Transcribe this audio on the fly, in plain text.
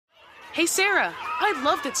Hey Sarah, I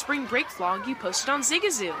love that spring break vlog you posted on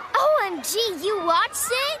Zigazoo. OMG, you watched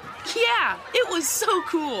it? Yeah, it was so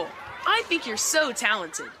cool. I think you're so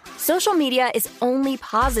talented. Social media is only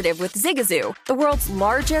positive with Zigazoo, the world's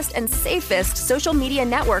largest and safest social media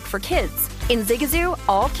network for kids. In Zigazoo,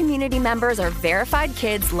 all community members are verified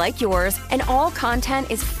kids like yours, and all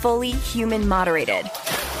content is fully human moderated.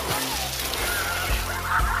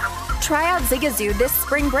 Try out Zigazoo this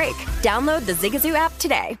spring break. Download the Zigazoo app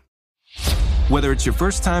today. Whether it's your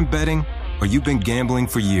first time betting or you've been gambling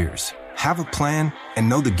for years, have a plan and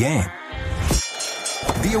know the game.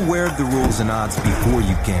 Be aware of the rules and odds before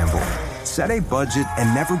you gamble. Set a budget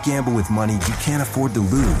and never gamble with money you can't afford to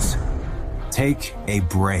lose. Take a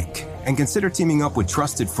break and consider teaming up with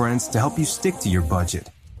trusted friends to help you stick to your budget.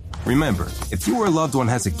 Remember, if you or a loved one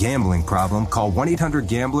has a gambling problem, call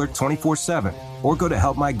 1-800-GAMBLER 24/7 or go to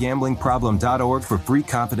helpmygamblingproblem.org for free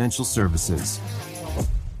confidential services.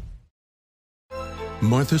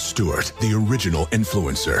 Martha Stewart, the original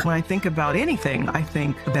influencer. When I think about anything, I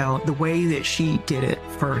think about the way that she did it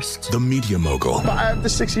first. The media mogul. 5 to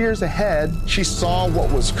 6 years ahead, she saw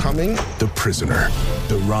what was coming. The prisoner.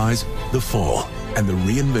 The rise, the fall, and the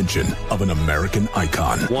reinvention of an American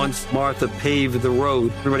icon. Once Martha paved the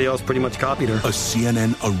road, everybody else pretty much copied her. A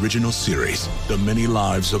CNN original series, The Many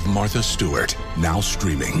Lives of Martha Stewart, now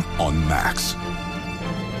streaming on Max.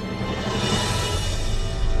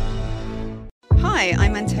 Hi,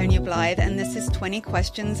 I'm Antonia Blythe, and this is 20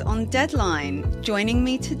 Questions on Deadline. Joining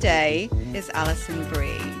me today is Alison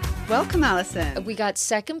Brie. Welcome, Alison. We got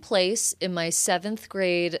second place in my 7th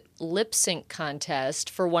grade lip sync contest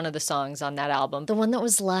for one of the songs on that album. The one that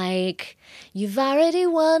was like, "You've already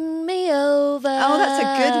won me over." Oh, that's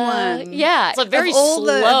a good one. Yeah. It's like very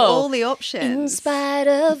slow. Of all the options. In spite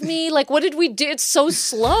of me. Like, what did we do? It's so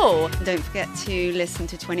slow. Don't forget to listen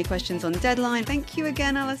to 20 Questions on Deadline. Thank you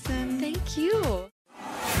again, Alison. Thank you.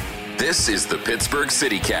 This is the Pittsburgh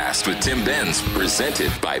CityCast with Tim Benz,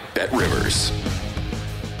 presented by Bet Rivers.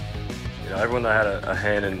 Everyone that had a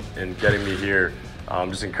hand in getting me here,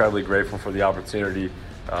 I'm just incredibly grateful for the opportunity.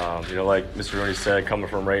 Like Mr. Rooney said, coming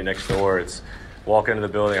from right next door, it's walk into the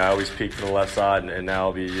building, I always peek to the left side, and now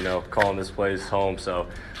I'll be, calling this place home. So,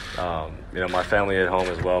 my family at home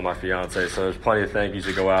as well, my fiance. So there's plenty of thank yous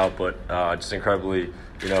to go out, but just incredibly,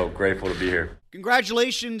 grateful to be here.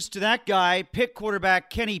 Congratulations to that guy, Pitt quarterback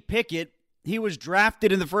Kenny Pickett. He was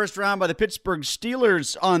drafted in the first round by the Pittsburgh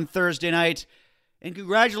Steelers on Thursday night. And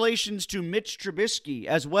congratulations to Mitch Trubisky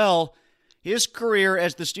as well. His career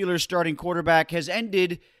as the Steelers' starting quarterback has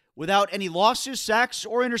ended without any losses, sacks,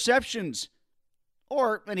 or interceptions,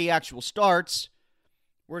 or any actual starts.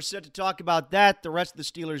 We're set to talk about that, the rest of the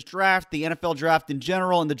Steelers draft, the NFL draft in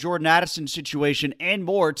general, and the Jordan Addison situation, and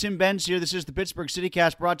more. Tim Benz here. This is the Pittsburgh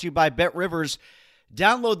CityCast, brought to you by Bet Rivers.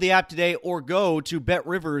 Download the app today or go to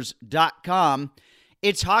betrivers.com.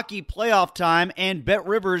 It's hockey playoff time, and Bet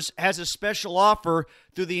Rivers has a special offer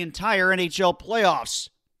through the entire NHL playoffs.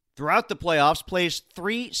 Throughout the playoffs, place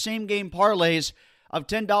 3 same-game parlays of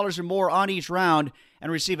 $10 or more on each round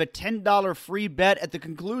and receive a $10 free bet at the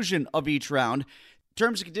conclusion of each round.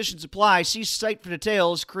 Terms and conditions apply. See site for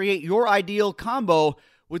details. Create your ideal combo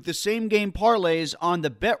with the same-game parlays on the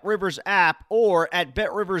Bet Rivers app or at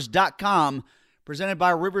betrivers.com. Presented by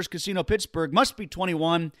Rivers Casino Pittsburgh. Must be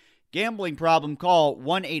 21. Gambling problem, call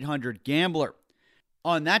 1-800-GAMBLER.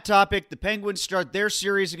 On that topic, the Penguins start their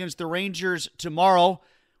series against the Rangers tomorrow.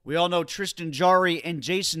 We all know Tristan Jarry and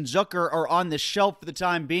Jason Zucker are on the shelf for the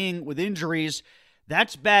time being with injuries.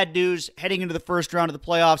 That's bad news heading into the first round of the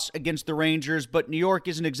playoffs against the Rangers, but New York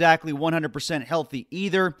isn't exactly 100% healthy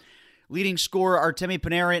either. Leading scorer Artemi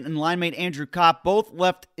Panarin and linemate Andrew Kopp both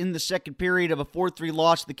left in the second period of a 4-3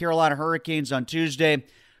 loss to the Carolina Hurricanes on Tuesday,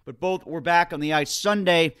 but both were back on the ice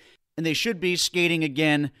Sunday, and they should be skating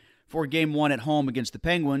again for Game 1 at home against the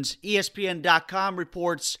Penguins. ESPN.com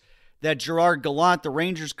reports that Gerard Gallant, the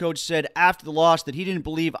Rangers coach, said after the loss that he didn't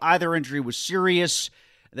believe either injury was serious,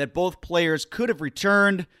 that both players could have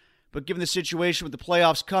returned, but given the situation with the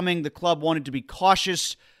playoffs coming, the club wanted to be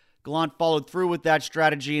cautious. Gallant followed through with that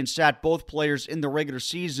strategy and sat both players in the regular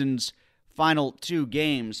season's final 2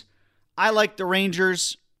 games. I like the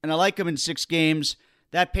Rangers, and I like them in 6 games.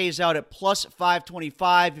 That pays out at plus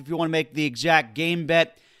 525 if you want to make the exact game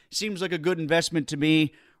bet. Seems like a good investment to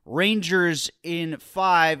me. Rangers in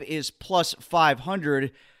 5 is plus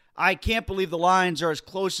 500. I can't believe the lines are as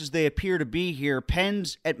close as they appear to be here.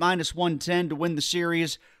 Pens at minus 110 to win the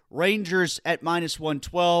series. Rangers at minus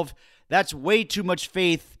 112. That's way too much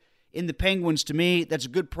faith in the Penguins to me. That's a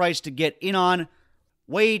good price to get in on.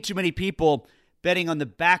 Way too many people betting on the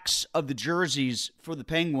backs of the jerseys for the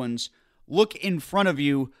Penguins. Look in front of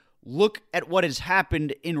you. look at what has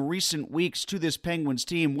happened in recent weeks to this Penguins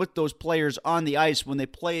team with those players on the ice when they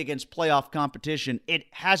play against playoff competition. It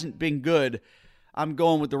hasn't been good. I'm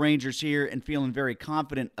going with the Rangers here and feeling very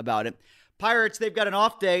confident about it. Pirates, they've got an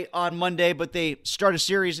off day on Monday, but they start a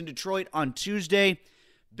series in Detroit on Tuesday.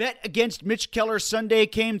 Bet against Mitch Keller Sunday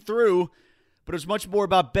came through, but it was much more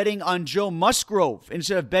about betting on Joe Musgrove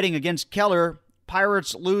instead of betting against Keller.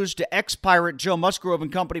 Pirates lose to ex-Pirate Joe Musgrove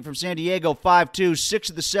and company from San Diego 5-2. 6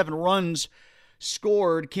 of the 7 runs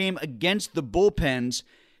scored came against the bullpens.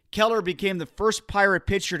 Keller became the first Pirate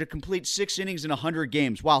pitcher to complete 6 innings in 100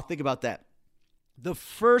 games. Wow, think about that. The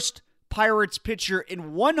first Pirates pitcher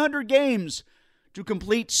in 100 games to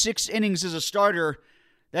complete 6 innings as a starter.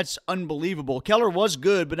 That's unbelievable. Keller was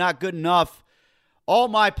good, but not good enough. All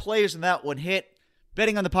my plays in that one hit.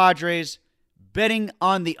 Betting on the Padres, betting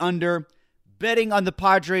on the under, betting on the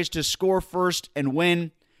Padres to score first and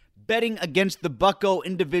win, betting against the Bucco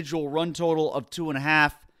individual run total of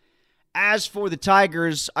 2.5. As for the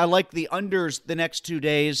Tigers, I like the unders the next 2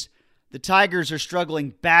 days. The Tigers are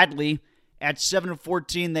struggling badly. At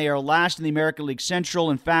 7-14, they are last in the American League Central.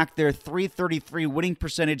 In fact, their .333 winning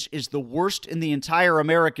percentage is the worst in the entire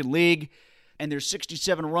American League, and their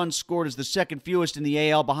 67 runs scored is the second fewest in the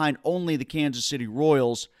AL, behind only the Kansas City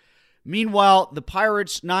Royals. Meanwhile, the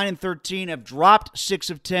Pirates, 9-13, have dropped 6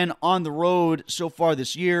 of 10 on the road so far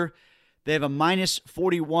this year. They have a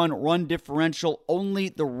 -41 run differential. Only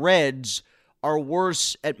the Reds are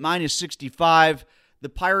worse at -65. The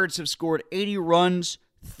Pirates have scored 80 runs,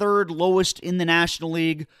 third lowest in the National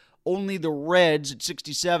League. Only the Reds at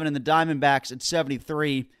 67 and the Diamondbacks at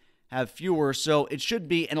 73 have fewer. So it should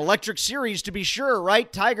be an electric series to be sure,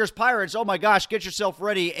 right? Tigers, Pirates, oh my gosh, get yourself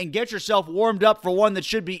ready and get yourself warmed up for one that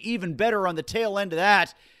should be even better on the tail end of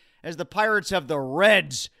that, as the Pirates have the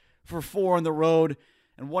Reds for 4 on the road.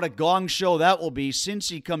 And what a gong show that will be.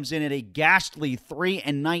 Cincy comes in at a ghastly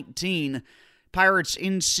 3-19. Pirates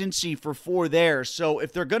in Cincy for 4 there. So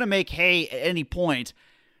if they're going to make hay at any point,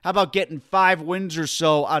 how about getting 5 wins or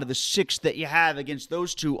so out of the 6 that you have against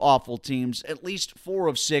those two awful teams? At least 4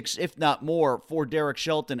 of 6, if not more, for Derek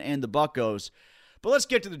Shelton and the Buccos. But let's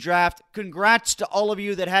get to the draft. Congrats to all of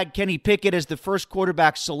you that had Kenny Pickett as the first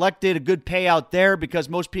quarterback selected. A good payout there because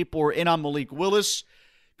most people were in on Malik Willis.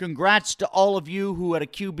 Congrats to all of you who had a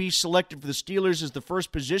QB selected for the Steelers as the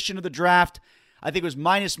first position of the draft. I think it was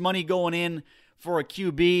minus money going in for a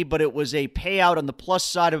QB, but it was a payout on the plus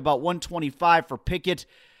side of about $125 for Pickett.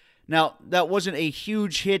 Now, that wasn't a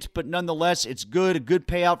huge hit, but nonetheless, it's good. A good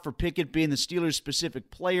payout for Pickett being the Steelers-specific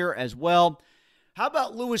player as well. How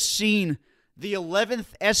about Lewis Cine, the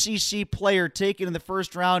 11th SEC player taken in the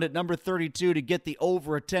first round at number 32 to get the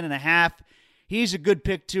over a 10.5? He's a good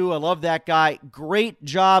pick, too. I love that guy. Great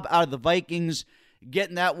job out of the Vikings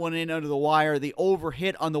getting that one in under the wire. The over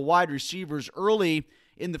hit on the wide receivers early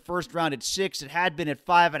in the first round at 6. It had been at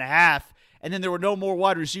 5.5, and then there were no more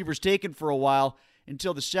wide receivers taken for a while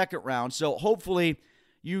until the second round. So hopefully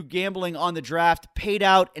you gambling on the draft paid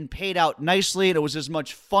out nicely, and it was as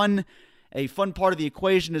much fun, a fun part of the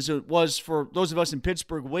equation as it was for those of us in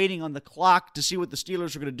Pittsburgh waiting on the clock to see what the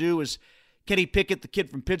Steelers were going to do as Kenny Pickett, the kid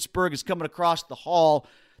from Pittsburgh, is coming across the hall.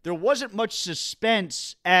 There wasn't much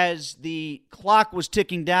suspense as the clock was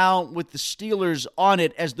ticking down with the Steelers on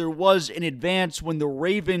it as there was in advance when the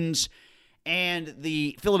Ravens and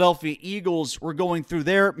the Philadelphia Eagles were going through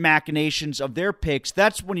their machinations of their picks.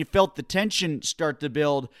 That's when you felt the tension start to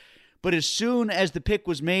build. But as soon as the pick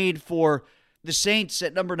was made for the Saints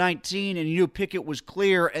at number 19 and you knew Pickett was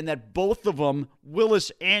clear and that both of them,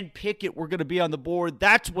 Willis and Pickett, were going to be on the board,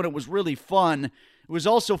 that's when it was really fun. It was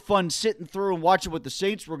also fun sitting through and watching what the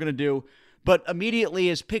Saints were going to do. But immediately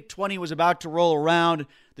as pick 20 was about to roll around,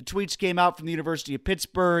 the tweets came out from the University of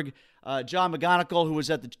Pittsburgh. John McGonigal, who was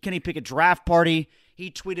at the Kenny Pickett draft party, he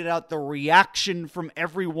tweeted out the reaction from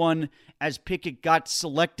everyone as Pickett got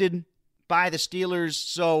selected by the Steelers.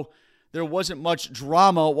 So there wasn't much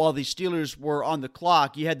drama while the Steelers were on the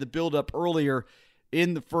clock. You had the build-up earlier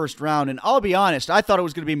in the first round. And I'll be honest, I thought it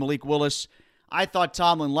was going to be Malik Willis. I thought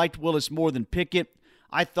Tomlin liked Willis more than Pickett.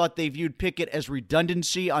 I thought they viewed Pickett as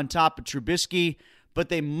redundancy on top of Trubisky. But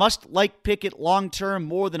they must like Pickett long-term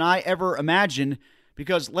more than I ever imagined.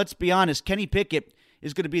 Because, let's be honest, Kenny Pickett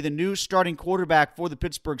is going to be the new starting quarterback for the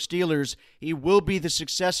Pittsburgh Steelers. He will be the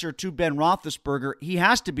successor to Ben Roethlisberger. He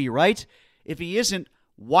has to be, right? If he isn't,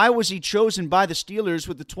 why was he chosen by the Steelers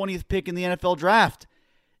with the 20th pick in the NFL draft?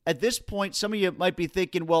 At this point, some of you might be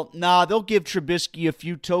thinking, well, they'll give Trubisky a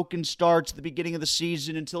few token starts at the beginning of the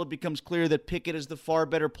season until it becomes clear that Pickett is the far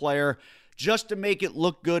better player, just to make it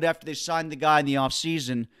look good after they sign the guy in the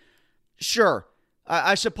offseason. Sure.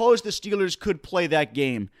 I suppose the Steelers could play that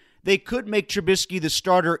game. They could make Trubisky the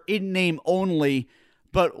starter in name only,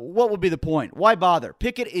 but what would be the point? Why bother?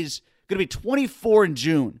 Pickett is going to be 24 in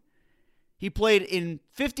June. He played in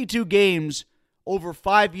 52 games over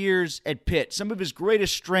 5 years at Pitt. Some of his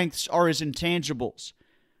greatest strengths are his intangibles.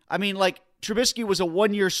 I mean, like, Trubisky was a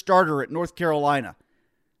one-year starter at North Carolina.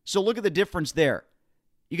 So look at the difference there.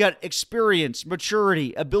 You got experience,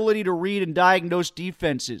 maturity, ability to read and diagnose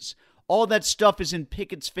defenses. All that stuff is in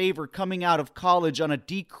Pickett's favor coming out of college on a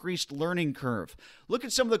decreased learning curve. Look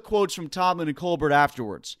at some of the quotes from Tomlin and Colbert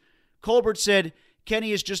afterwards. Colbert said,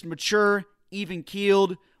 Kenny is just mature,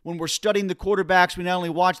 even-keeled. When we're studying the quarterbacks, we not only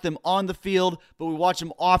watch them on the field, but we watch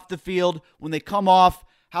them off the field. When they come off,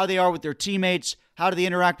 how they are with their teammates, how do they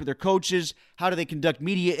interact with their coaches, how do they conduct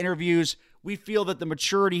media interviews. We feel that the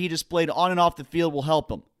maturity he displayed on and off the field will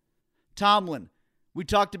help him. Tomlin, we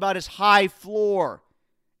talked about his high floor,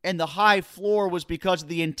 and the high floor was because of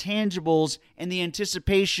the intangibles and the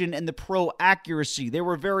anticipation and the pro accuracy. They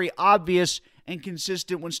were very obvious and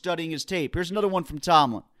consistent when studying his tape. Here's another one from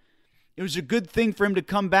Tomlin. It was a good thing for him to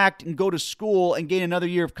come back and go to school and gain another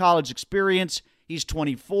year of college experience. He's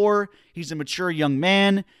 24. He's a mature young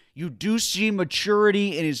man. You do see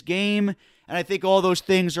maturity in his game, and I think all those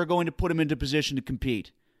things are going to put him into position to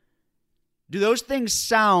compete. Do those things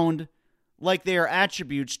sound like they are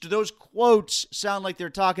attributes? Do those quotes sound like they're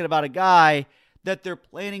talking about a guy that they're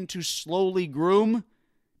planning to slowly groom?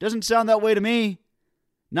 Doesn't sound that way to me.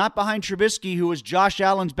 Not behind Trubisky, who was Josh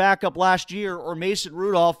Allen's backup last year, or Mason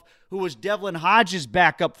Rudolph, who was Devlin Hodges'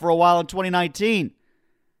 backup for a while in 2019.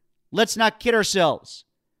 Let's not kid ourselves.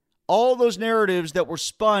 All those narratives that were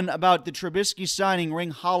spun about the Trubisky signing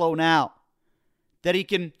ring hollow now. That he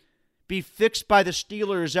can be fixed by the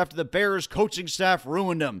Steelers after the Bears coaching staff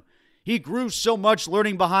ruined him. He grew so much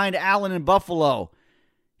learning behind Allen in Buffalo.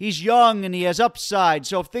 He's young and he has upside,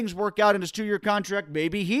 so if things work out in his 2-year contract,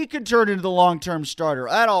 maybe he could turn into the long-term starter.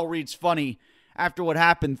 That all reads funny after what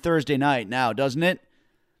happened Thursday night now, doesn't it?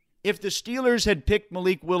 If the Steelers had picked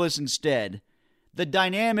Malik Willis instead, the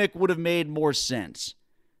dynamic would have made more sense.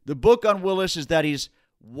 The book on Willis is that he's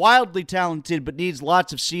wildly talented but needs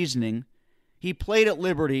lots of seasoning. He played at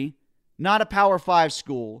Liberty, not a Power 5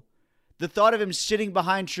 school. The thought of him sitting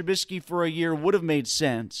behind Trubisky for a year would have made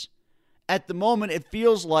sense. At the moment, it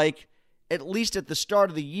feels like, at least at the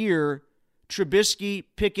start of the year, Trubisky,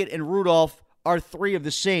 Pickett, and Rudolph are 3 of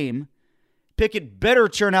the same. Pickett better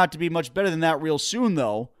turn out to be much better than that real soon,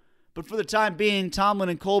 though. But for the time being, Tomlin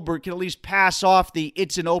and Colbert can at least pass off the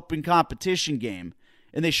it's an open competition game.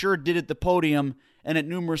 And they sure did at the podium and at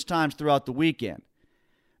numerous times throughout the weekend.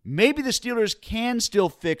 Maybe the Steelers can still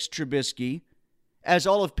fix Trubisky, as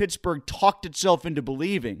all of Pittsburgh talked itself into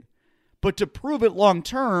believing. But to prove it long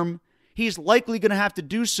term, he's likely going to have to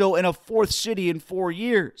do so in a 4th city in 4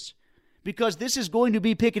 years. Because this is going to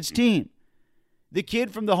be Pickett's team. The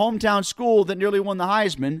kid from the hometown school that nearly won the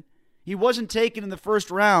Heisman, he wasn't taken in the first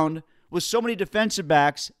round with so many defensive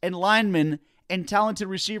backs and linemen and talented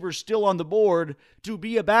receivers still on the board to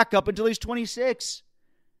be a backup until he's 26.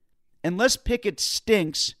 Unless Pickett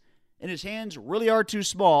stinks and his hands really are too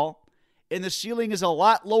small and the ceiling is a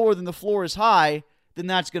lot lower than the floor is high, then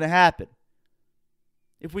that's going to happen.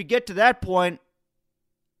 If we get to that point,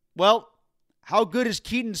 well, how good is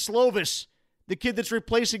Keaton Slovis, the kid that's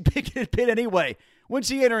replacing Pickett at Pitt anyway? When's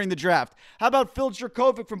he entering the draft? How about Phil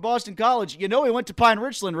Jurkovec from Boston College? You know he went to Pine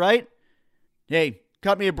Richland, right? Hey,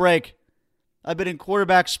 cut me a break. I've been in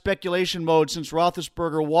quarterback speculation mode since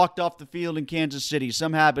Roethlisberger walked off the field in Kansas City.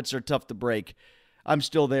 Some habits are tough to break. I'm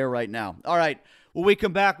still there right now. All right, when we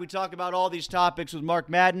come back, we talk about all these topics with Mark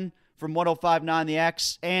Madden from 105.9 The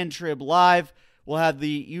X and Trib Live. We'll have the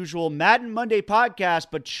usual Madden Monday podcast,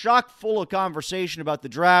 but chock full of conversation about the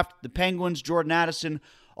draft, the Penguins, Jordan Addison,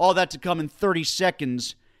 all that to come in 30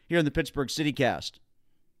 seconds here in the Pittsburgh CityCast.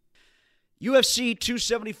 UFC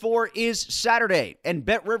 274 is Saturday, and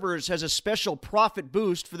BetRivers has a special profit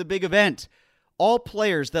boost for the big event. All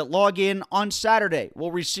players that log in on Saturday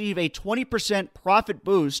will receive a 20% profit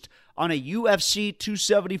boost on a UFC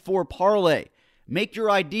 274 parlay. Make your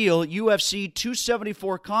ideal UFC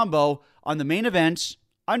 274 combo on the main events,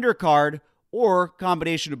 undercard, or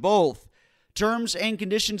combination of both. Terms and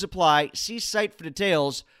conditions apply. See site for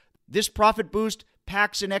details. This profit boost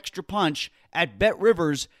packs an extra punch at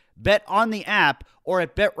BetRivers. Bet on the app or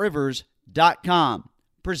at BetRivers.com.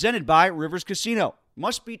 Presented by Rivers Casino.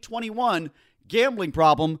 Must be 21. Gambling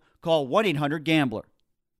problem? Call 1-800-GAMBLER.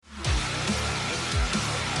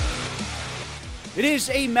 It is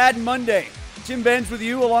a Madden Monday. Tim Benz with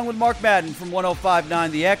you, along with Mark Madden from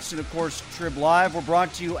 105.9 The X, and of course, Trib Live. We're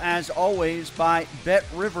brought to you, as always, by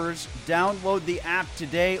BetRivers. Download the app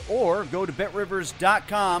today or go to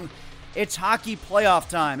BetRivers.com. It's hockey playoff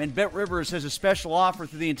time, and BetRivers has a special offer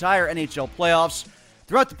through the entire NHL playoffs.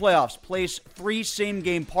 Throughout the playoffs, place 3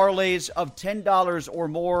 same-game parlays of $10 or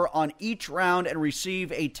more on each round and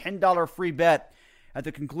receive a $10 free bet at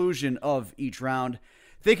the conclusion of each round.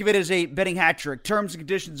 Think of it as a betting hat trick. Terms and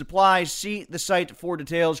conditions apply. See the site for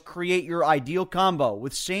details. Create your ideal combo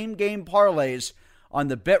with same-game parlays on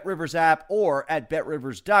the BetRivers app or at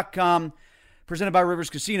BetRivers.com. Presented by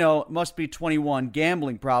Rivers Casino. Must be 21.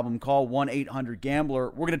 Gambling problem. Call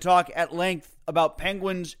 1-800-GAMBLER. We're going to talk at length about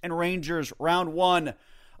Penguins and Rangers round 1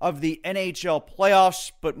 of the NHL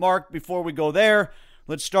playoffs. But Mark, before we go there,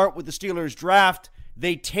 let's start with the Steelers draft.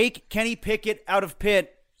 They take Kenny Pickett out of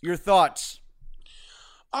Pitt. Your thoughts?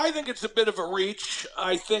 I think it's a bit of a reach.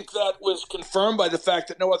 I think that was confirmed by the fact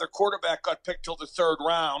that no other quarterback got picked till the 3rd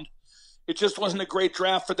round. It just wasn't a great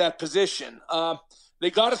draft for that position. They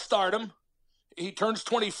got to start him. He turns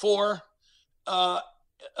 24 a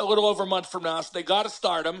little over a month from now, so they got to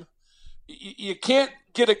start him. You can't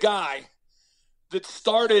get a guy that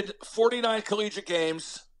started 49 collegiate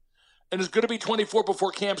games and is going to be 24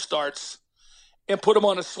 before camp starts and put him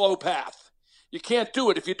on a slow path. You can't do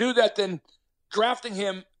it. If you do that, then drafting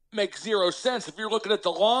him makes zero sense. If you're looking at the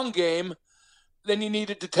long game, then you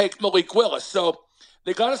needed to take Malik Willis. So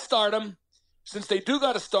they got to start him. Since they do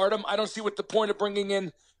got to start him, I don't see what the point of bringing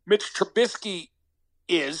in Mitch Trubisky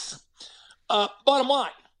is. Bottom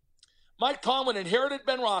line, Mike Tomlin inherited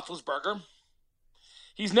Ben Roethlisberger.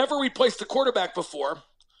 He's never replaced a quarterback before.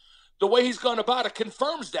 The way he's gone about it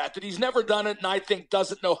confirms that he's never done it, and I think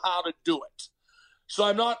doesn't know how to do it. So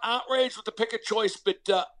I'm not outraged with the Pickett choice, but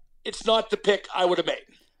it's not the pick I would have made.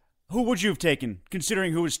 Who would you have taken,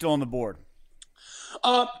 considering who is still on the board?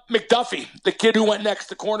 McDuffie, the kid who went next,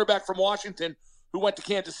 the cornerback from Washington, who went to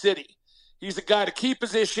Kansas City. He's a guy to key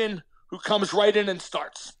position who comes right in and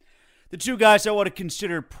starts. The 2 guys I would have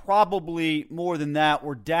considered probably more than that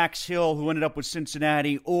were Dax Hill, who ended up with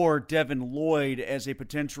Cincinnati, or Devin Lloyd as a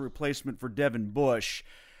potential replacement for Devin Bush.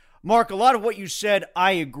 Mark, a lot of what you said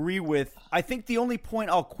I agree with. I think the only point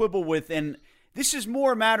I'll quibble with, and this is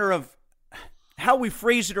more a matter of how we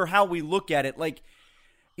phrase it or how we look at it. Like,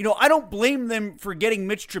 you know, I don't blame them for getting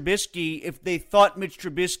Mitch Trubisky if they thought Mitch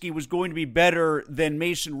Trubisky was going to be better than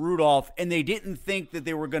Mason Rudolph and they didn't think that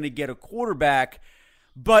they were going to get a quarterback.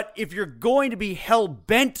 But if you're going to be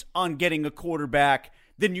hell-bent on getting a quarterback,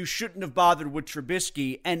 then you shouldn't have bothered with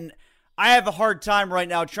Trubisky. And I have a hard time right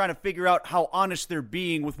now trying to figure out how honest they're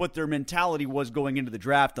being with what their mentality was going into the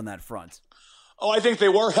draft on that front. Oh, I think they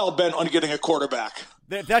were hell-bent on getting a quarterback.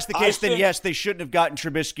 If that's the case, then yes, they shouldn't have gotten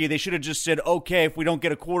Trubisky. They should have just said, okay, if we don't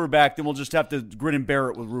get a quarterback, then we'll just have to grin and bear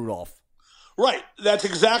it with Rudolph. Right. That's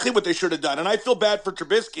exactly what they should have done. And I feel bad for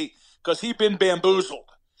Trubisky because he's been bamboozled.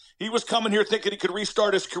 He was coming here thinking he could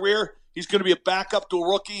restart his career. He's going to be a backup to a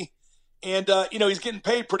rookie. And, he's getting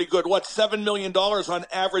paid pretty good. $7 million on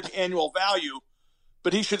average annual value.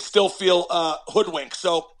 But he should still feel hoodwinked.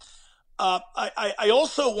 So I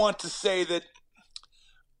also want to say that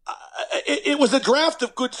it was a draft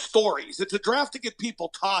of good stories. It's a draft to get people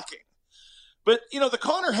talking. But, the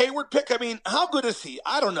Connor Hayward pick, how good is he?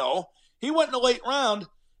 I don't know. He went in the late round,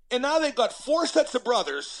 and now they've got 4 sets of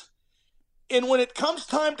brothers. And when it comes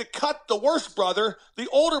time to cut the worst brother, the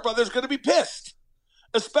older brother is going to be pissed,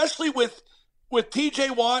 especially with T.J.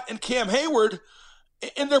 Watt and Cam Hayward.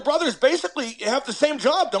 And their brothers basically have the same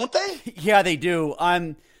job, don't they? Yeah, they do.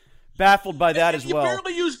 I'm baffled by that as well. You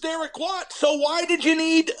barely used Derek Watt, so why did you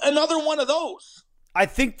need another one of those? I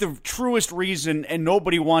think the truest reason, and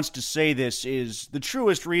nobody wants to say this, is the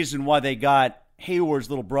truest reason why they got Hayward's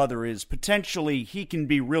little brother is potentially he can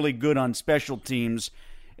be really good on special teams,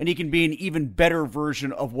 and he can be an even better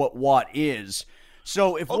version of what Watt is.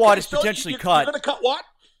 So if Watt is potentially cut... You're going to cut Watt?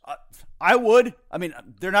 I would.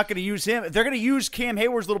 They're not going to use him. If they're going to use Cam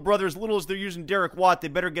Hayward's little brother as little as they're using Derek Watt, they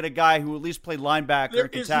better get a guy who at least played linebacker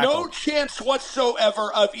and can tackle. There is no chance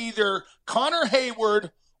whatsoever of either Connor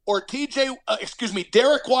Hayward or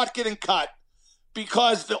Derek Watt getting cut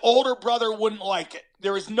because the older brother wouldn't like it.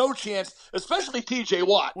 There is no chance, especially T.J.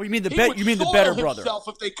 Watt. Well, you mean the better brother?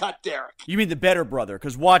 If they cut Derek, you mean the better brother?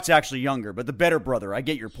 Because Watt's actually younger, but the better brother. I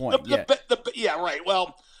get your point. Yeah, right.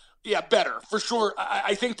 Well. Yeah, better, for sure.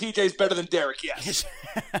 I think TJ's better than Derek, yes.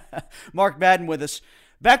 Mark Madden with us.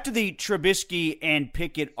 Back to the Trubisky and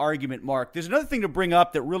Pickett argument, Mark. There's another thing to bring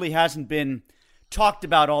up that really hasn't been talked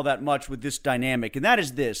about all that much with this dynamic, and that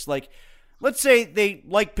is this. Like, let's say they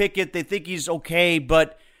like Pickett, they think he's okay,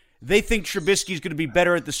 but they think Trubisky's going to be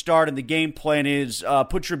better at the start, and the game plan is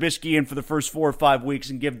put Trubisky in for the first 4 or 5 weeks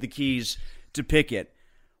and give the keys to Pickett.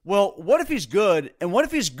 Well, what if he's good? And what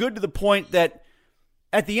if he's good to the point that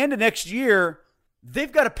at the end of next year,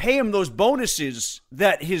 they've got to pay him those bonuses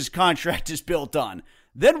that his contract is built on?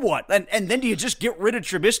 Then what? And then do you just get rid of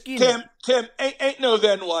Trubisky? Tim, ain't no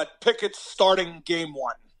then what. Pickett's starting game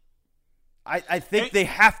one. I think they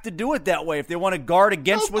have to do it that way if they want to guard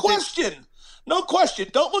against what No question.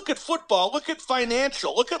 Don't look at football. Look at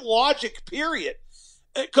financial. Look at logic, period.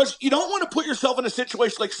 Because you don't want to put yourself in a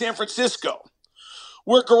situation like San Francisco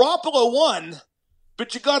where Garoppolo won,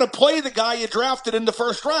 but you got to play the guy you drafted in the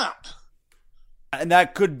first round. And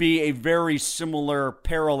that could be a very similar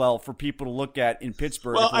parallel for people to look at in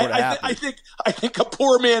Pittsburgh. Well, I think a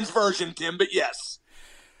poor man's version, Tim, but yes.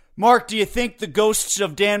 Mark, do you think the ghosts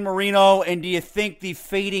of Dan Marino and do you think the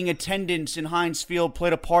fading attendance in Heinz Field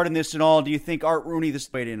played a part in this at all? Do you think Art Rooney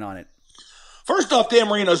weighed in on it? First off, Dan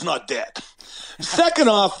Marino's not dead. Second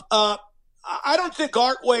off, I don't think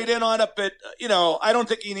Art weighed in on it, but, I don't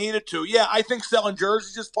think he needed to. Yeah, I think selling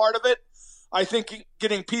jerseys is part of it. I think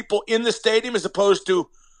getting people in the stadium as opposed to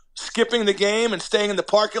skipping the game and staying in the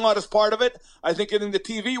parking lot is part of it. I think getting the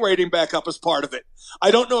TV rating back up is part of it.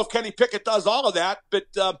 I don't know if Kenny Pickett does all of that, but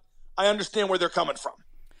I understand where they're coming from.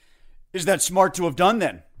 Is that smart to have done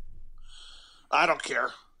then? I don't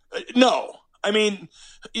care. No. I mean,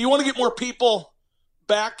 you want to get more people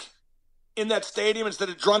back in that stadium instead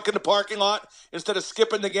of drunk in the parking lot, instead of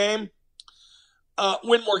skipping the game,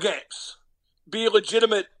 win more games. Be a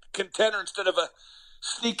legitimate contender instead of a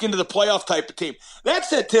sneak into the playoff type of team. That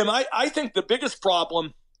said, Tim, I think the biggest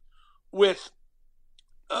problem with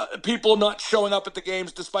people not showing up at the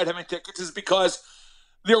games despite having tickets is because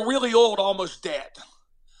they're really old, almost dead.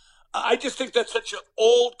 I just think that's such an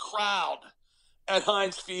old crowd at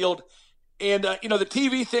Heinz Field. And, the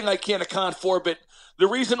TV thing I can't account for, but the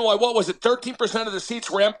reason why, 13% of the seats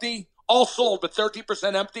were empty? All sold, but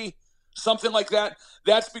 13% empty? Something like that.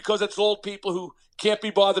 That's because it's old people who can't be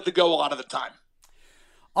bothered to go a lot of the time.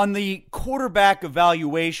 On the quarterback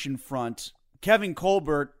evaluation front, Kevin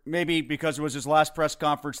Colbert, maybe because it was his last press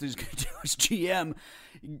conference that he's going to do as GM,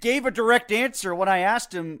 gave a direct answer when I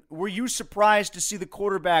asked him, were you surprised to see the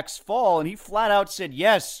quarterbacks fall? And he flat out said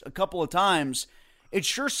yes a couple of times. It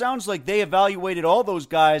sure sounds like they evaluated all those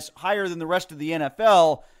guys higher than the rest of the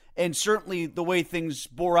NFL, and certainly the way things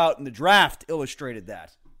bore out in the draft illustrated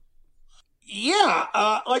that.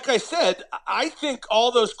 Yeah, like I said, I think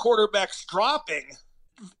all those quarterbacks dropping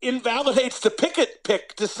invalidates the Pickett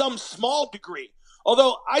pick to some small degree.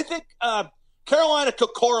 Although I think Carolina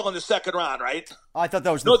took Corral in the second round, right? I thought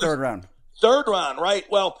that was the third round. Third round, right?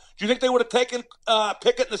 Well, do you think they would have taken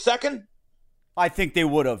Pickett in the second? I think they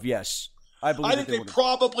would have, yes. I think they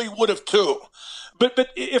probably would have too. But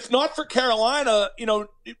if not for Carolina,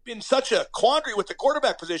 in such a quandary with the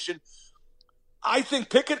quarterback position, I think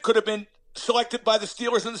Pickett could have been selected by the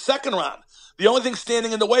Steelers in the second round. The only thing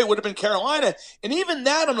standing in the way would have been Carolina. And even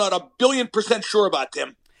that I'm not 1,000,000,000% sure about,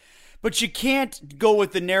 Tim. But you can't go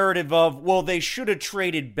with the narrative of, well, they should have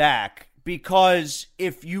traded back, because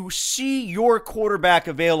if you see your quarterback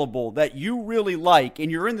available that you really like and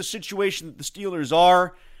you're in the situation that the Steelers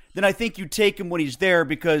are, then I think you take him when he's there,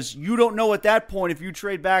 because you don't know at that point, if you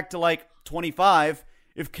trade back to like 25,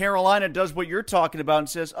 if Carolina does what you're talking about and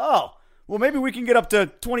says, oh, well, maybe we can get up to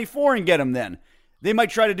 24 and get him then. They might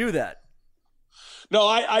try to do that. No,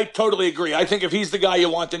 I totally agree. I think if he's the guy you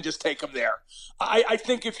want, then just take him there. I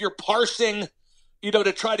think if you're parsing,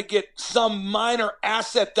 to try to get some minor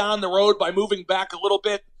asset down the road by moving back a little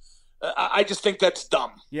bit, I just think that's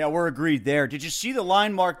dumb. Yeah, we're agreed there. Did you see the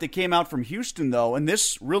line mark that came out from Houston, though? And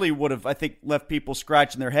this really would have, I think, left people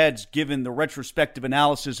scratching their heads given the retrospective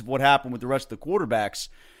analysis of what happened with the rest of the quarterbacks.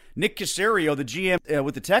 Nick Caserio, the GM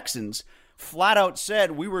with the Texans, flat out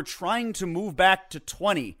said, we were trying to move back to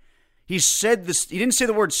 20. He said this. He didn't say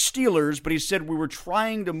the word Steelers, but he said we were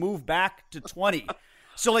trying to move back to 20.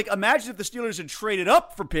 So, imagine if the Steelers had traded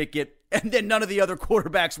up for Pickett and then none of the other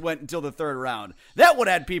quarterbacks went until the third round. That would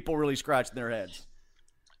have had people really scratching their heads.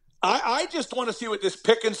 I just want to see what this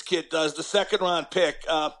Pickens kid does, the second-round pick.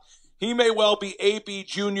 He may well be AB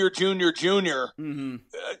Junior,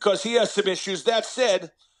 because he has some issues. That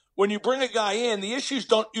said, when you bring a guy in, the issues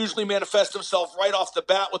don't usually manifest themselves right off the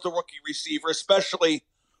bat with a rookie receiver, especially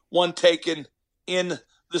one taken in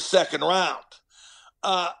the second round.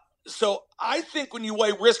 So I think when you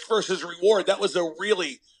weigh risk versus reward, that was a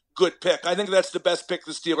really good pick. I think that's the best pick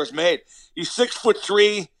the Steelers made. He's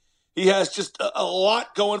 6'3". He has just a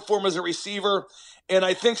lot going for him as a receiver. And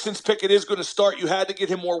I think since Pickett is going to start, you had to get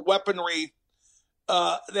him more weaponry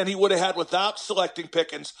than he would have had without selecting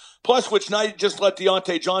Pickens, plus which now you just let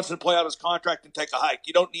Deontay Johnson play out his contract and take a hike.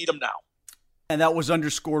 You don't need him now. And that was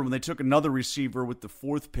underscored when they took another receiver with the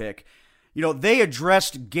 4th pick. You know, they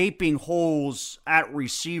addressed gaping holes at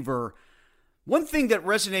receiver. One thing that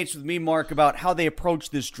resonates with me, Mark, about how they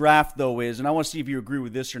approach this draft, though, is, and I want to see if you agree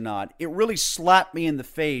with this or not, it really slapped me in the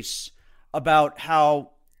face about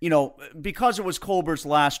how, you know, because it was Colbert's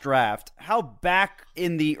last draft, how back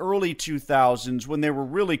in the early 2000s when they were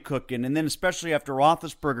really cooking, and then especially after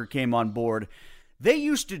Roethlisberger came on board, they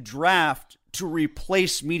used to draft to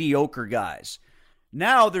replace mediocre guys.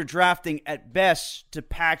 Now they're drafting at best to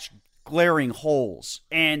patch glaring holes.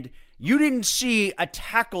 And you didn't see a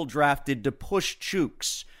tackle drafted to push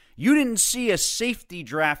Chooks. You didn't see a safety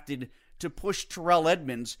drafted to push Terrell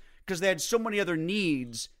Edmonds because they had so many other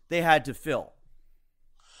needs they had to fill.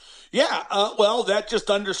 Yeah, well, that just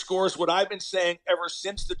underscores what I've been saying ever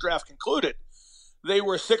since the draft concluded. They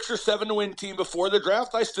were a 6 or 7 win team before the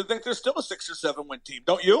draft. I still think they're still a 6 or 7 win team.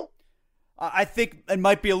 Don't you? I think it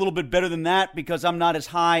might be a little bit better than that because I'm not as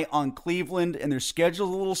high on Cleveland and their schedule's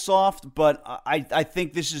a little soft, but I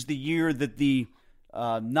think this is the year that the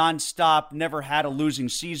nonstop, never had a losing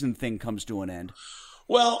season thing comes to an end.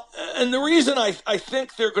 Well, and the reason I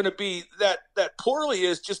think they're going to be that poorly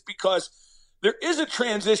is just because there is a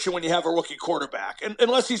transition when you have a rookie quarterback, and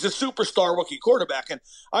unless he's a superstar rookie quarterback. And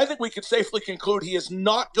I think we could safely conclude he is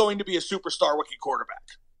not going to be a superstar rookie quarterback.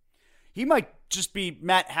 He might just be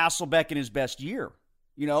Matt Hasselbeck in his best year,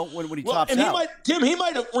 you know, when he tops out. He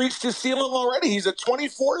might have reached his ceiling already. He's a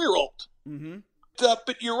 24-year-old. Mm-hmm.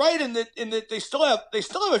 But you're right in that they still have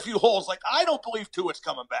a few holes. Like, I don't believe Tuitt's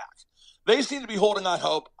coming back. They seem to be holding out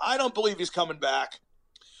hope. I don't believe he's coming back.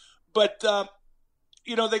 But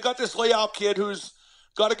you know, they got this layout kid who's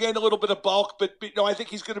got to gain a little bit of bulk, but you know, I think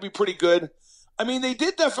he's going to be pretty good. I mean, they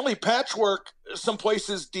did definitely patchwork some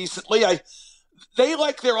places decently. They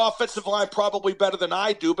like their offensive line probably better than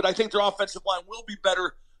I do, but I think their offensive line will be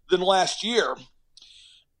better than last year.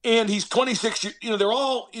 And he's 26. You know, they're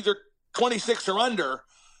all either 26 or under,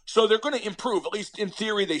 so they're going to improve. At least in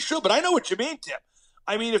theory, they should. But I know what you mean, Tim.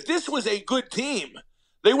 I mean, if this was a good team,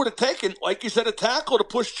 they would have taken, like you said, a tackle to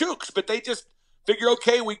push Chooks, but they just figure,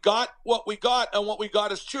 okay, we got what we got, and what we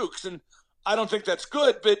got is Chooks. And I don't think that's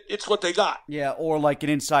good, but it's what they got. Yeah, or like an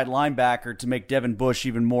inside linebacker to make Devin Bush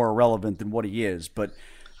even more irrelevant than what he is. But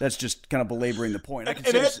that's just kind of belaboring the point. And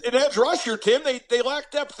edge rusher, Tim, they lack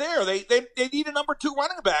depth there. They need a number 2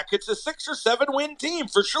 running back. It's a 6 or 7 win team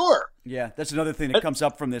for sure. Yeah, that's another thing that comes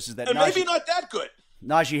up from this is that maybe not that good.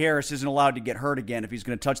 Najee Harris isn't allowed to get hurt again if he's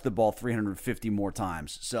going to touch the ball 350 more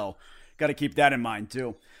times. So got to keep that in mind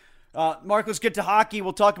too. Mark, let's get to hockey.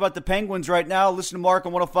 We'll talk about the Penguins right now. Listen to Mark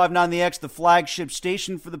on 105.9 The X, the flagship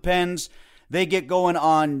station for the Pens. They get going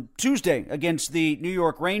on Tuesday against the New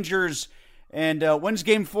York Rangers. And when's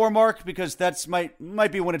Game 4, Mark? Because that's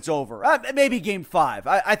might be when it's over. Maybe Game 5.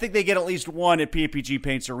 I think they get at least one at PPG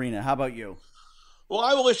Paints Arena. How about you? Well,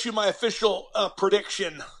 I will issue my official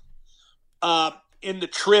prediction in the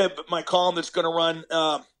Trib, my column that's going to run.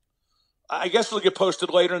 I guess it'll get posted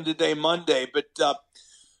later in the day, Monday.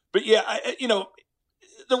 But yeah, you know,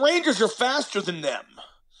 the Rangers are faster than them.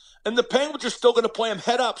 And the Penguins are still going to play them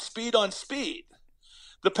head up, speed on speed.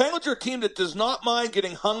 The Penguins are a team that does not mind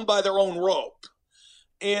getting hung by their own rope.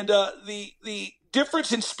 And the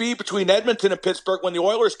difference in speed between Edmonton and Pittsburgh when the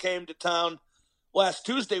Oilers came to town last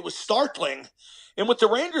Tuesday was startling. And with the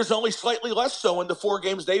Rangers, only slightly less so in the 4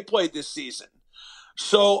 games they played this season.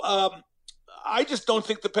 So I just don't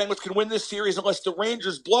think the Penguins can win this series unless the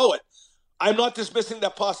Rangers blow it. I'm not dismissing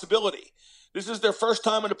that possibility. This is their first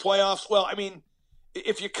time in the playoffs. Well, I mean,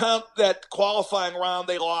 if you count that qualifying round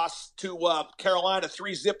they lost to Carolina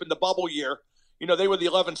 3-0 in the bubble year, you know, they were the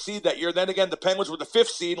 11th seed that year. Then again, the Penguins were the 5th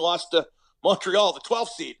seed, lost to Montreal, the 12th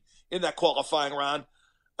seed in that qualifying round.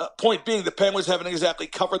 Point being, the Penguins haven't exactly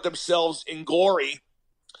covered themselves in glory,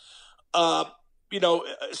 you know,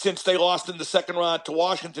 since they lost in the second round to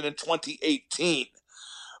Washington in 2018.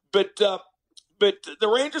 But the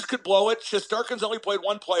Rangers could blow it. Shesterkin's only played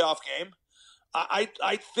 1 playoff game.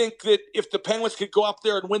 I think that if the Penguins could go up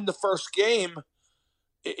there and win the first game,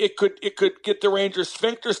 it could get the Rangers'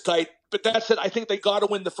 sphincters tight. But that's it. I think they got to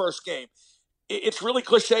win the first game. It's really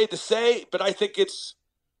cliche to say, but I think it's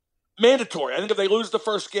mandatory. I think if they lose the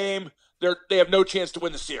first game, they have no chance to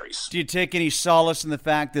win the series. Do you take any solace in the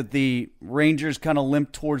fact that the Rangers kind of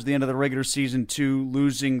limped towards the end of the regular season too,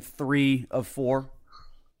 losing 3 of 4?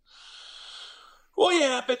 Well,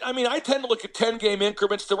 yeah, but I mean, I tend to look at 10-game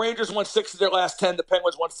increments. The Rangers won 6 of their last 10. The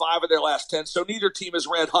Penguins won 5 of their last 10. So neither team is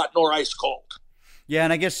red hot nor ice cold. Yeah,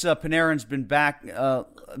 and I guess Panarin's been back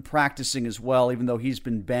practicing as well, even though he's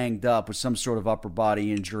been banged up with some sort of upper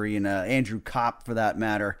body injury, and Andrew Kopp, for that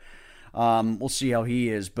matter. We'll see how he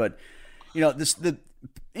is. But, the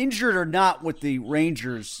injured or not with the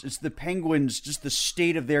Rangers, it's the Penguins, just the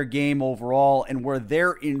state of their game overall and where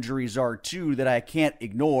their injuries are, too, that I can't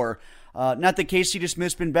ignore. Not that Casey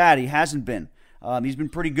DeSmith's been bad. He hasn't been. He's been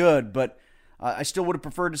pretty good, but I still would have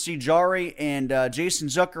preferred to see Jari, and Jason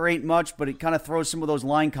Zucker ain't much, but it kind of throws some of those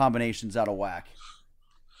line combinations out of whack.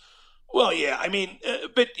 Well, yeah, I mean,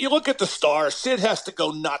 but you look at the Stars. Sid has to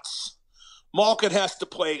go nuts. Malkin has to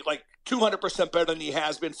play like 200% better than he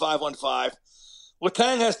has been 5-on-5.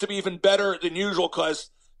 Letang has to be even better than usual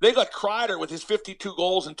because they got Kreider with his 52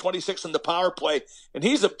 goals and 26 in the power play, and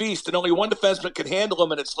he's a beast, and only one defenseman can handle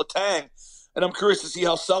him, and it's Letang. And I'm curious to see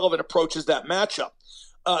how Sullivan approaches that matchup.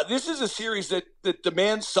 This is a series that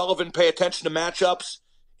demands Sullivan pay attention to matchups.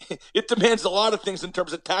 It demands a lot of things in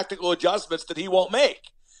terms of tactical adjustments that he won't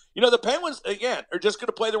make. The Penguins, again, are just going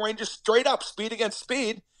to play the Rangers straight up, speed against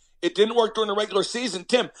speed. It didn't work during the regular season.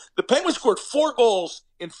 Tim, the Penguins scored 4 goals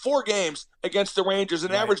in 4 games against the Rangers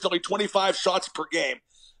and averaged only 25 shots per game.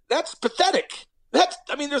 That's pathetic.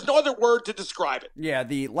 There's no other word to describe it. Yeah,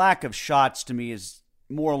 the lack of shots to me is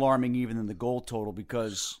more alarming even than the goal total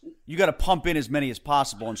because you got to pump in as many as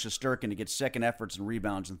possible in Shesterkin to get second efforts and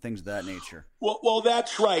rebounds and things of that nature. Well,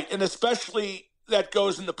 that's right, and especially that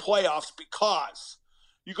goes in the playoffs because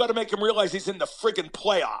you got to make him realize he's in the friggin'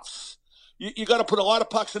 playoffs. You got to put a lot of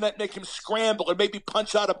pucks in that, make him scramble, and maybe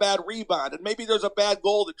punch out a bad rebound, and maybe there's a bad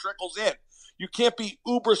goal that trickles in. You can't be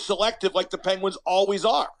uber selective like the Penguins always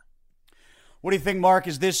are. What do you think, Mark?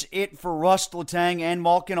 Is this it for Rust, Letang, and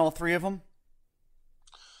Malkin, all 3 of them?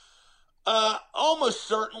 Almost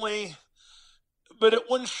certainly, but it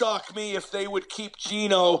wouldn't shock me if they would keep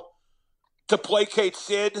Gino to placate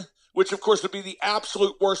Sid, which of course would be the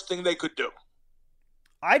absolute worst thing they could do.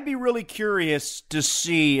 I'd be really curious to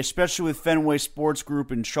see, especially with Fenway Sports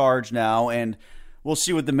Group in charge now, and we'll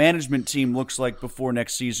see what the management team looks like before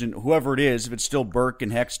next season, whoever it is, if it's still Burke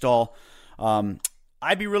and Hextall.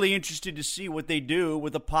 I'd be really interested to see what they do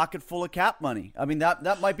with a pocket full of cap money. I mean,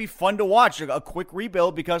 that might be fun to watch, a quick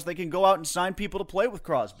rebuild, because they can go out and sign people to play with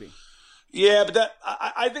Crosby. Yeah, but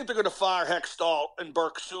I think they're going to fire Hextall and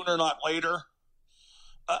Burke sooner, not later.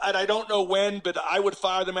 And I don't know when, but I would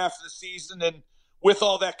fire them after the season, and with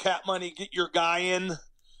all that cap money, get your guy in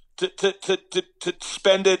to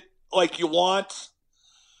spend it like you want.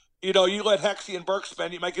 You let Hexie and Burke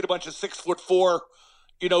spend, you might get a bunch of 6'4",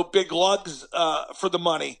 big lugs for the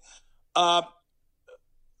money. I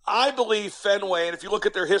believe Fenway, and if you look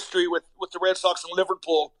at their history with the Red Sox and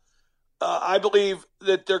Liverpool, I believe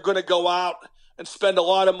that they're going to go out and spend a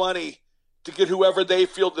lot of money to get whoever they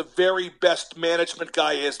feel the very best management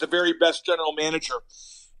guy is, the very best general manager.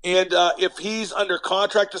 And if he's under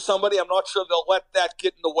contract to somebody, I'm not sure they'll let that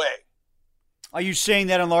get in the way. Are you saying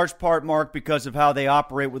that in large part, Mark, because of how they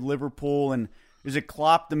operate with Liverpool? And is it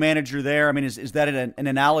Klopp, the manager there? I mean, is that an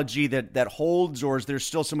analogy that holds, or is there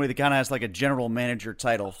still somebody that kind of has like a general manager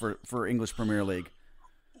title for English Premier League?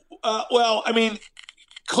 Well, I mean,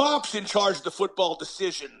 Klopp's in charge of the football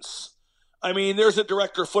decisions. I mean, there's a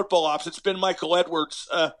director of football ops. It's been Michael Edwards.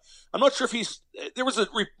 I'm not sure if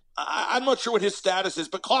I'm not sure what his status is,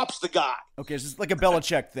 but Klopp's the guy. Okay, so it's like a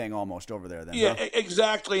Belichick thing almost over there then. Yeah, huh?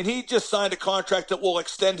 Exactly. And he just signed a contract that will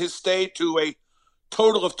extend his stay to a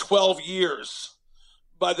total of 12 years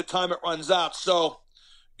by the time it runs out. So,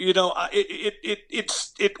 it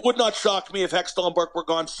would not shock me if Hextall and Burke were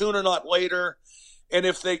gone sooner, not later. And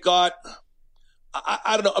if they got,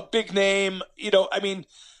 I don't know, a big name,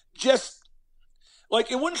 just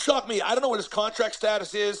like, it wouldn't shock me. I don't know what his contract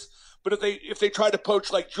status is, but if they try to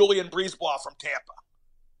poach like Julian Brisebois from Tampa,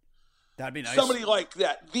 that'd be nice. Somebody like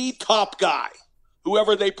that, the top guy,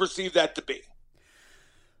 whoever they perceive that to be.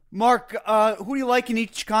 Mark, who do you like in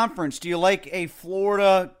each conference? Do you like a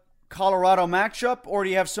Florida-Colorado matchup, or do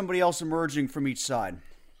you have somebody else emerging from each side?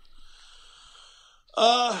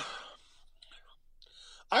 I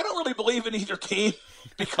don't really believe in either team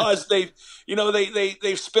because they've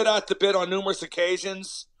spit out the bid on numerous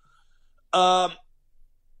occasions.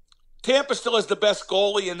 Tampa still has the best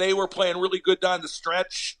goalie, and they were playing really good down the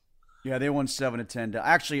stretch. Yeah, they won 7-10.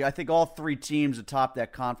 Actually, I think all 3 teams atop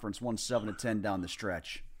that conference won 7-10 down the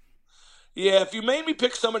stretch. Yeah, if you made me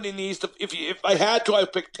pick somebody in the East, if I had to, I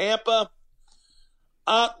would pick Tampa.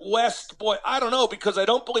 Out West, boy, I don't know, because I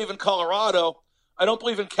don't believe in Colorado. I don't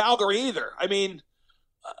believe in Calgary either. I mean,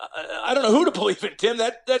 I don't know who to believe in, Tim.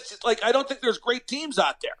 That's just like, I don't think there's great teams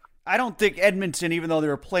out there. I don't think Edmonton, even though they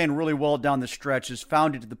were playing really well down the stretch, has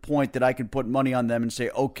found it to the point that I can put money on them and say,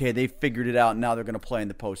 okay, they figured it out, and now they're going to play in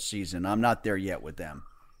the postseason. I'm not there yet with them.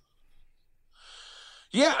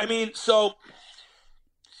 Yeah, I mean, so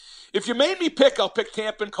if you made me pick, I'll pick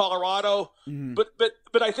Tampa and Colorado. Mm-hmm.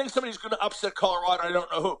 But I think somebody's going to upset Colorado. I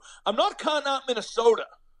don't know who. I'm not counting out Minnesota.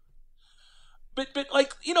 But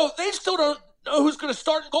like, you know, they still don't know who's going to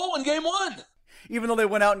start and goal in game one. Even though they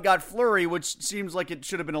went out and got Fleury, which seems like it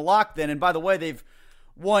should have been a lock then. And by the way, they've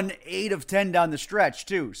won 8 of 10 down the stretch,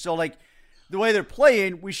 too. So, like, the way they're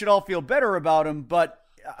playing, we should all feel better about them. But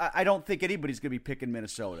I don't think anybody's going to be picking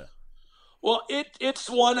Minnesota. Well, it's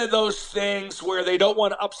one of those things where they don't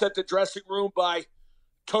want to upset the dressing room by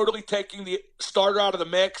totally taking the starter out of the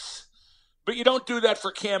mix. But you don't do that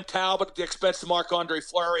for Cam Talbot at the expense of Marc-Andre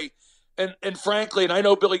Fleury. And frankly, and I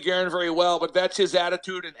know Billy Guerin very well, but that's his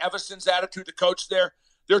attitude and Everson's attitude, the coach there.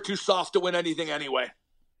 They're too soft to win anything anyway.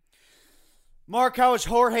 Mark, how is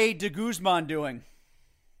Jorge de Guzman doing?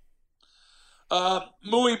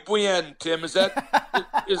 Muy bien, Tim. Is that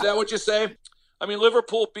what you say? I mean,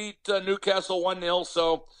 Liverpool beat Newcastle 1-0,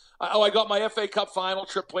 so I got my FA Cup final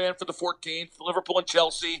trip planned for the 14th, Liverpool and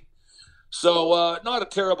Chelsea. So not a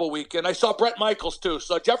terrible weekend. I saw Bret Michaels, too.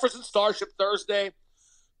 So Jefferson Starship Thursday,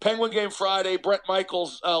 Penguin game Friday, Bret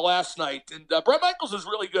Michaels last night. And Bret Michaels is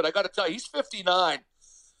really good. I got to tell you, he's 59.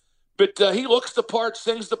 But he looks the part,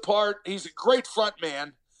 sings the part. He's a great front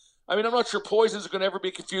man. I mean, I'm not sure Poison's going to ever be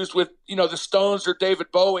confused with, you know, the Stones or David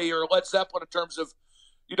Bowie or Led Zeppelin in terms of,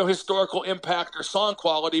 you know, historical impact or song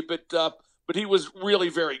quality. But he was really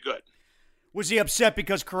very good. Was he upset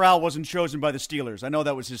because Corral wasn't chosen by the Steelers? I know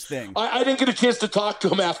that was his thing. I didn't get a chance to talk to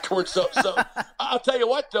him afterwards. So I'll tell you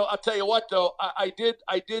what, though. I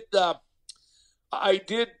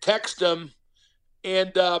did text him,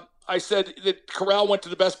 and I said that Corral went to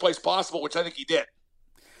the best place possible, which I think he did.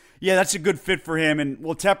 Yeah, that's a good fit for him. And,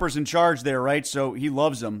 well, Tepper's in charge there, right? So he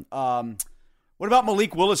loves him. What about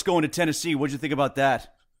Malik Willis going to Tennessee? What'd you think about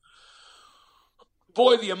that?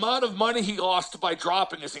 Boy, the amount of money he lost by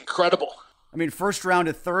dropping is incredible. I mean, first round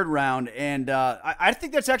to third round, and I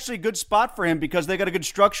think that's actually a good spot for him because they got a good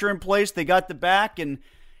structure in place. They got the back, and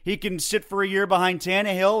he can sit for a year behind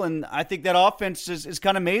Tannehill, and I think that offense is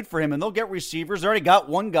kind of made for him, and they'll get receivers. They already got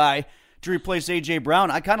one guy to replace A.J.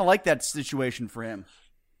 Brown. I kind of like that situation for him.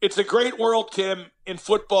 It's a great world, Tim, in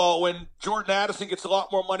football when Jordan Addison gets a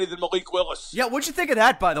lot more money than Malik Willis. Yeah, what'd you think of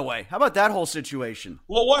that, by the way? How about that whole situation?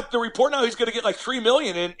 Well, the report now, he's going to get like $3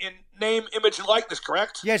 million in name, image, and likeness,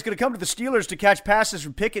 correct? Yeah, he's going to come to the Steelers to catch passes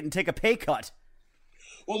from Pickett and take a pay cut.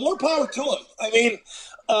 Well, more power to him. I mean,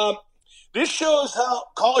 this shows how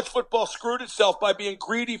college football screwed itself by being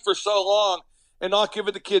greedy for so long and not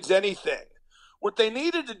giving the kids anything. What they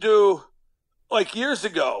needed to do, like years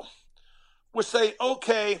ago, was say,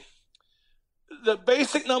 okay, the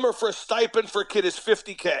basic number for a stipend for a kid is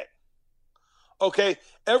 $50K. Okay,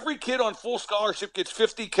 every kid on full scholarship gets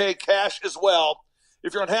 $50K cash as well.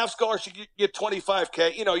 If you're on half scholarship, you get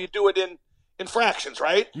 $25K. You know, you do it in fractions,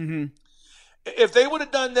 right? Mm-hmm. If they would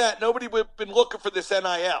have done that, nobody would have been looking for this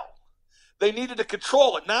NIL. They needed to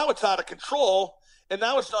control it. Now it's out of control, and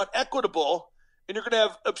now it's not equitable. And you're going to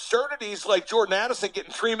have absurdities like Jordan Addison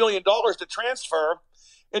getting $3 million to transfer,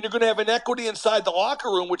 and you're going to have inequity inside the locker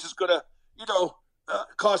room, which is going to, you know,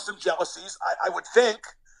 cause some jealousies, I would think.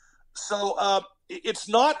 So it's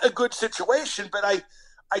not a good situation, but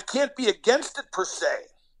I can't be against it per se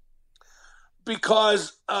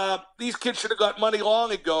because these kids should have got money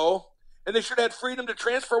long ago, and they should have had freedom to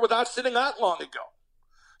transfer without sitting out long ago.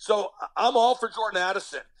 So I'm all for Jordan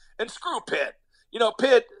Addison. And screw Pitt. You know,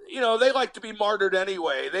 Pitt, you know, they like to be martyred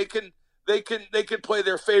anyway. They can play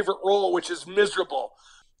their favorite role, which is miserable.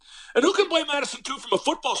 And who can blame Addison, too, from a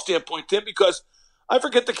football standpoint, Tim? Because I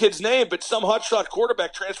forget the kid's name, but some hotshot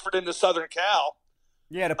quarterback transferred into Southern Cal.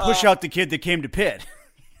 Yeah, to push out the kid that came to Pitt.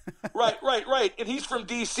 Right. And he's from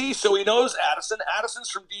D.C., so he knows Addison. Addison's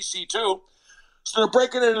from D.C., too. So they're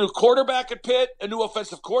breaking in a new quarterback at Pitt, a new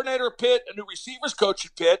offensive coordinator at Pitt, a new receivers coach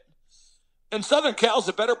at Pitt. And Southern Cal's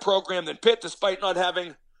a better program than Pitt, despite not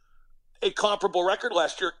having a comparable record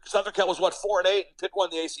last year. Southern Cal was, 4-8, and Pitt won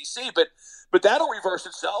the ACC. But that'll reverse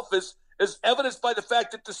itself as evidenced by the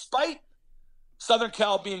fact that despite Southern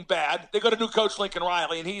Cal being bad, they got a new coach, Lincoln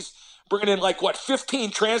Riley, and he's bringing in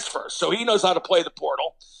 15 transfers. So he knows how to play the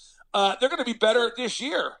portal. They're going to be better this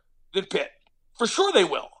year than Pitt. For sure they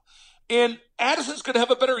will. And Addison's going to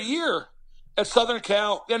have a better year at Southern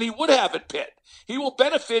Cal than he would have at Pitt. He will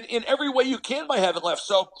benefit in every way you can by having left.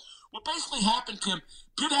 So what basically happened, Tim,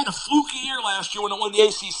 Pitt had a fluky year last year when it won the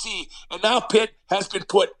ACC, and now Pitt has been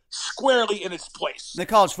put squarely in its place. The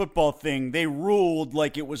college football thing, they ruled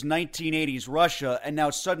like it was 1980s Russia, and now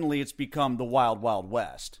suddenly it's become the wild, wild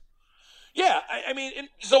west. Yeah, I mean,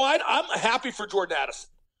 so I'm happy for Jordan Addison.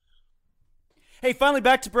 Hey, finally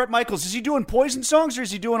back to Bret Michaels. Is he doing Poison songs, or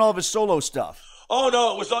is he doing all of his solo stuff? Oh,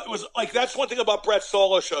 no, it was like, that's one thing about Bret's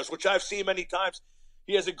solo shows, which I've seen many times.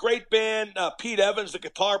 He has a great band, Pete Evans, the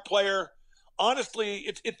guitar player.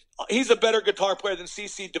 Honestly, he's a better guitar player than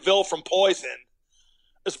C.C. DeVille from Poison,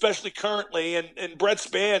 especially currently. And Bret's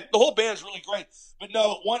band, the whole band's really great. But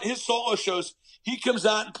no, his solo shows, he comes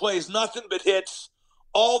out and plays nothing but hits,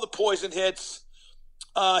 all the Poison hits.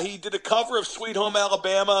 He did a cover of Sweet Home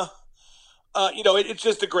Alabama. It's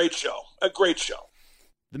just a great show,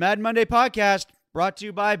 The Mad Monday podcast brought to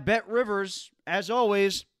you by Bet Rivers. As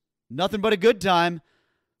always, nothing but a good time.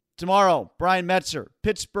 Tomorrow, Brian Metzer,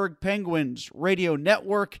 Pittsburgh Penguins Radio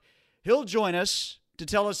Network. He'll join us to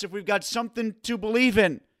tell us if we've got something to believe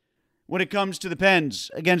in when it comes to the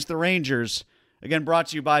Pens against the Rangers. Again, brought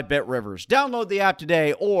to you by Bet Rivers. Download the app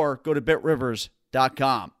today or go to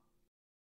betrivers.com.